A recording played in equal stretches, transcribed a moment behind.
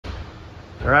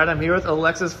All right, I'm here with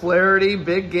Alexis Flaherty.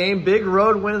 Big game, big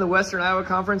road win in the Western Iowa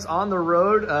Conference on the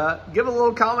road. Give a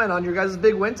little comment on your guys'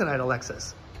 big win tonight,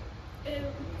 Alexis.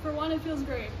 For one, it feels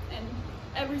great, and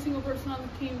every single person on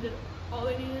the team did all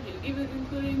they needed to do, even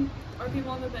including our people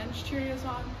on the bench, cheering us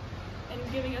on and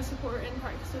giving us support in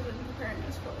practices and preparing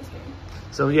us for this game.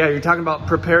 So yeah, you're talking about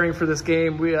preparing for this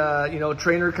game. We,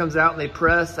 Treynor comes out and they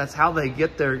press. That's how they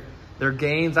get their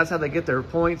gains. That's how they get their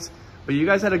points. But you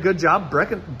guys had a good job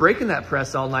breaking that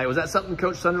press all night. Was that something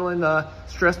Coach Sunderland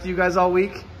stressed to you guys all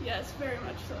week? Yes, very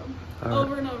much so.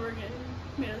 Over and over again,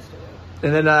 made us do it.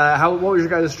 And then what was your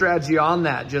guys' strategy on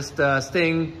that? Just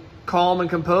staying calm and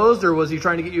composed, or was he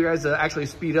trying to get you guys to actually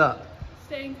speed up?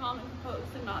 Staying calm and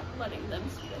composed and not letting them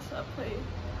speed us up, play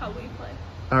how we play.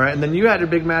 All right, and then you had a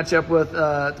big matchup with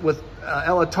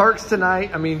Ella Tarks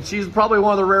tonight. I mean, she's probably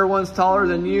one of the rare ones taller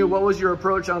than you. What was your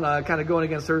approach on kind of going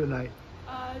against her tonight?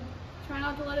 Try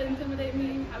not to let it intimidate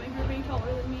me, having her be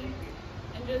taller than me,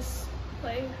 and just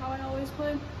play how I always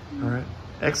play. All right,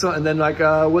 excellent. And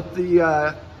then with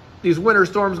these winter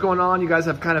storms going on, you guys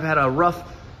have kind of had a rough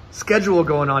schedule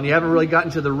going on. You haven't really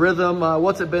gotten to the rhythm.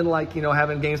 What's it been like,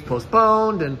 having games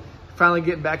postponed and finally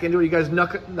getting back into it? You guys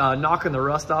knocking the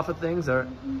rust off of things, or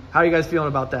how are you guys feeling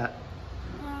about that?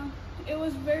 It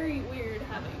was very weird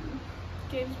having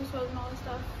games postponed and all this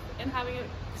stuff, and having it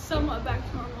somewhat back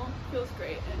to normal feels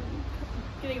great, and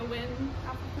getting a win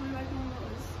after coming back to normal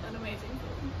is an amazing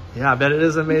feeling. Yeah, I bet it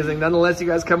is amazing. Nonetheless, you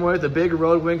guys come away with a big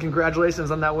road win. Congratulations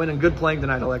on that win, and good playing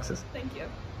tonight, Alexis. Thank you.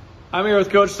 I'm here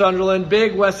with Coach Sunderland.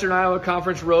 Big Western Iowa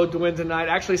Conference road to win tonight.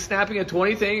 Actually snapping a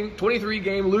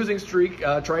 23-game losing streak,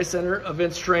 Tri-Center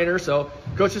against Treynor. So,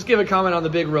 Coach, just give a comment on the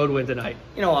big road win tonight.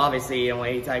 Obviously,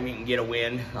 anytime you can get a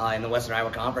win in the Western Iowa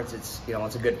Conference, it's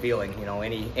a good feeling.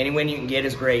 Any win you can get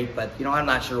is great, but I'm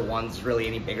not sure one's really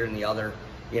any bigger than the other.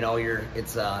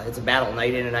 It's a battle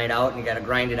night in and night out, and you got to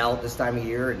grind it out this time of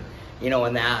year, and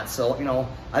that. So,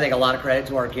 I think a lot of credit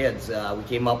to our kids. We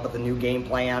came up with a new game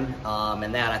plan,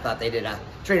 and that I thought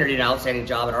Treynor did an outstanding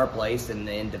job at our place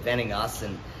in defending us,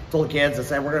 and told the kids, I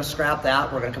said, we're going to scrap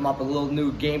that. We're going to come up with a little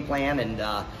new game plan,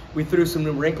 and we threw some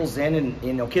new wrinkles in,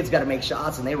 and kids got to make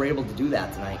shots, and they were able to do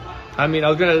that tonight. I mean, I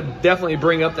was going to definitely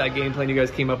bring up that game plan you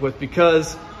guys came up with,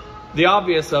 because the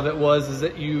obvious of it is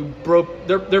that you broke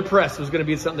their press was going to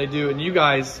be something they do, and you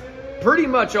guys pretty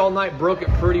much all night broke it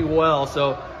pretty well.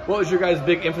 So what was your guys'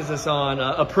 big emphasis on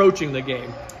approaching the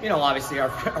game? Obviously our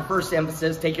first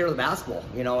emphasis, take care of the basketball,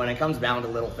 and it comes down to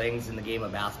little things in the game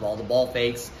of basketball. The ball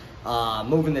fakes,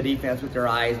 moving the defense with your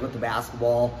eyes with the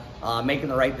basketball, making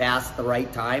the right pass at the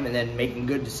right time, and then making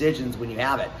good decisions when you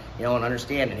have it, and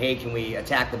understanding, hey, can we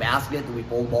attack the basket? Do we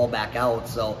pull the ball back out?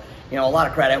 So, a lot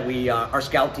of credit. Our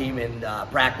scout team in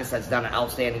practice has done an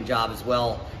outstanding job as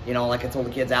well. Like I told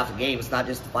the kids after the game, it's not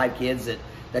just the 5 kids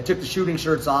that took the shooting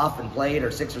shirts off and played,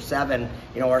 or 6 or 7.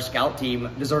 Our scout team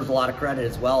deserves a lot of credit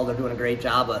as well. They're doing a great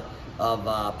job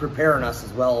of preparing us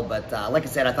as well. But like I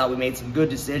said, I thought we made some good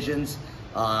decisions,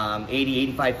 80,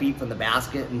 85 feet from the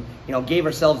basket, and gave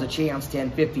ourselves a chance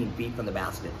 10, 15 feet from the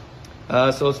basket.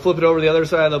 So let's flip it over to the other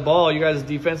side of the ball. You guys'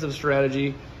 defensive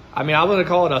strategy, I mean, I'm going to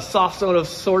call it a soft zone of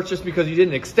sorts just because you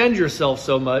didn't extend yourself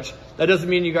so much. That doesn't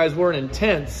mean you guys weren't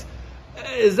intense.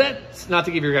 Is that, not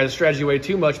to give your guys' strategy away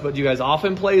too much, but do you guys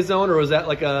often play zone, or was that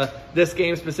like this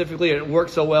game specifically, it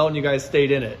worked so well and you guys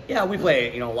stayed in it? Yeah, we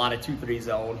play, a lot of 2-3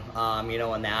 zone,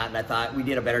 in that, and I thought we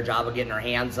did a better job of getting our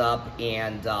hands up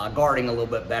and guarding a little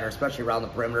bit better, especially around the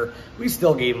perimeter. We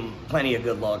still gave them plenty of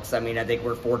good looks. I mean, I think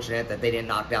we're fortunate that they didn't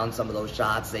knock down some of those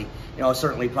shots. They,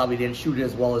 certainly probably didn't shoot it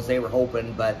as well as they were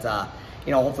hoping, but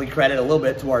hopefully credit a little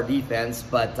bit to our defense.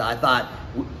 But I thought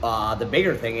the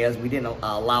bigger thing is we didn't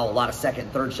allow a lot of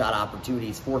second, third shot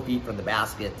opportunities 4 feet from the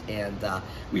basket. And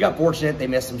we got fortunate. They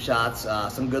missed some shots,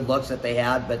 some good looks that they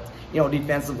had. But,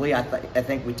 defensively, I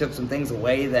think we took some things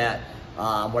away that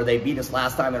where they beat us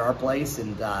last time at our place.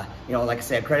 And, like I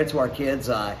said, credit to our kids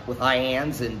with high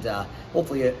hands and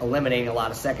hopefully eliminating a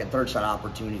lot of second, third shot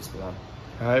opportunities for them.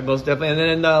 All right, most definitely.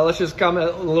 And then let's just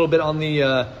comment a little bit on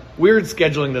the weird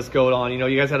scheduling that's going on.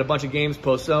 You guys had a bunch of games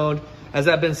postponed. Has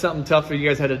that been something tough for you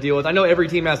guys had to deal with? I know every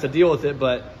team has to deal with it,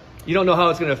 but you don't know how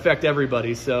it's going to affect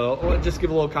everybody. So just give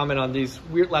a little comment on these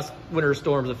weird last winter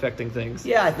storms affecting things.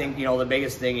 Yeah, I think, the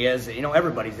biggest thing is,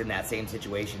 everybody's in that same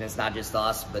situation. It's not just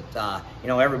us, but,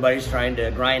 everybody's trying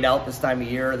to grind out this time of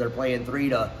year. They're playing 3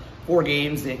 to 4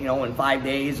 games, in 5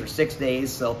 days or 6 days.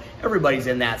 So everybody's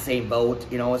in that same boat.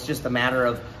 It's just a matter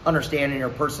of understanding your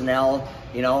personnel.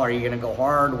 Are you going to go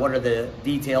hard? What are the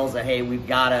details that, hey, we've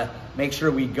got to make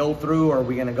sure we go through, or are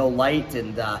we going to go light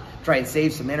and try and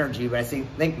save some energy? But I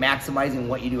think maximizing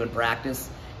what you do in practice,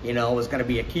 was going to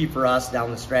be a key for us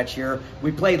down the stretch here.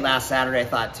 We played last Saturday, I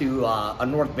thought, too, a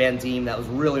North Bend team that was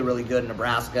really, really good in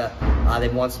Nebraska.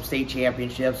 They've won some state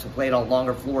championships. We played on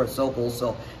longer floor at Sokol.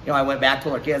 So, I went back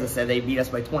to our kids and said they beat us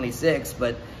by 26.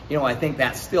 But, I think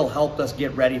that still helped us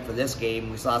get ready for this game.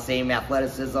 We saw same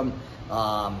athleticism,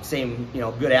 same,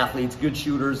 good athletes, good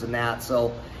shooters and that.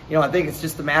 So, I think it's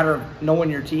just a matter of knowing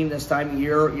your team this time of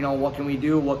year. What can we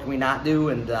do? What can we not do?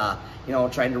 And,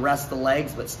 trying to rest the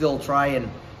legs, but still try and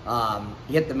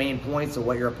hit the main points of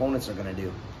what your opponents are going to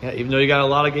do. Yeah, even though you got a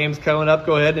lot of games coming up,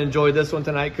 go ahead and enjoy this one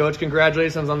tonight, Coach.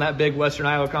 Congratulations on that big Western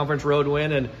Iowa Conference road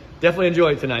win, and definitely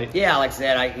enjoy it tonight. Yeah, like I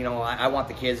said, I want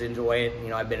the kids to enjoy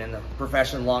it. I've been in the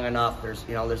profession long enough.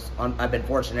 I've been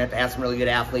fortunate to have some really good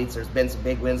athletes. There's been some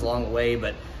big wins along the way,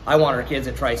 but I want our kids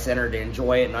at Tri-Center to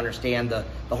enjoy it and understand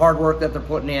the hard work that they're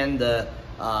putting in, the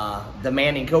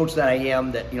demanding coach that I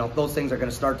am, that those things are going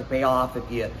to start to pay off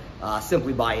if you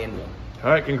simply buy into them.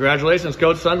 All right, congratulations,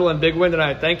 Coach Sunderland. Big win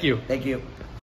tonight. Thank you. Thank you.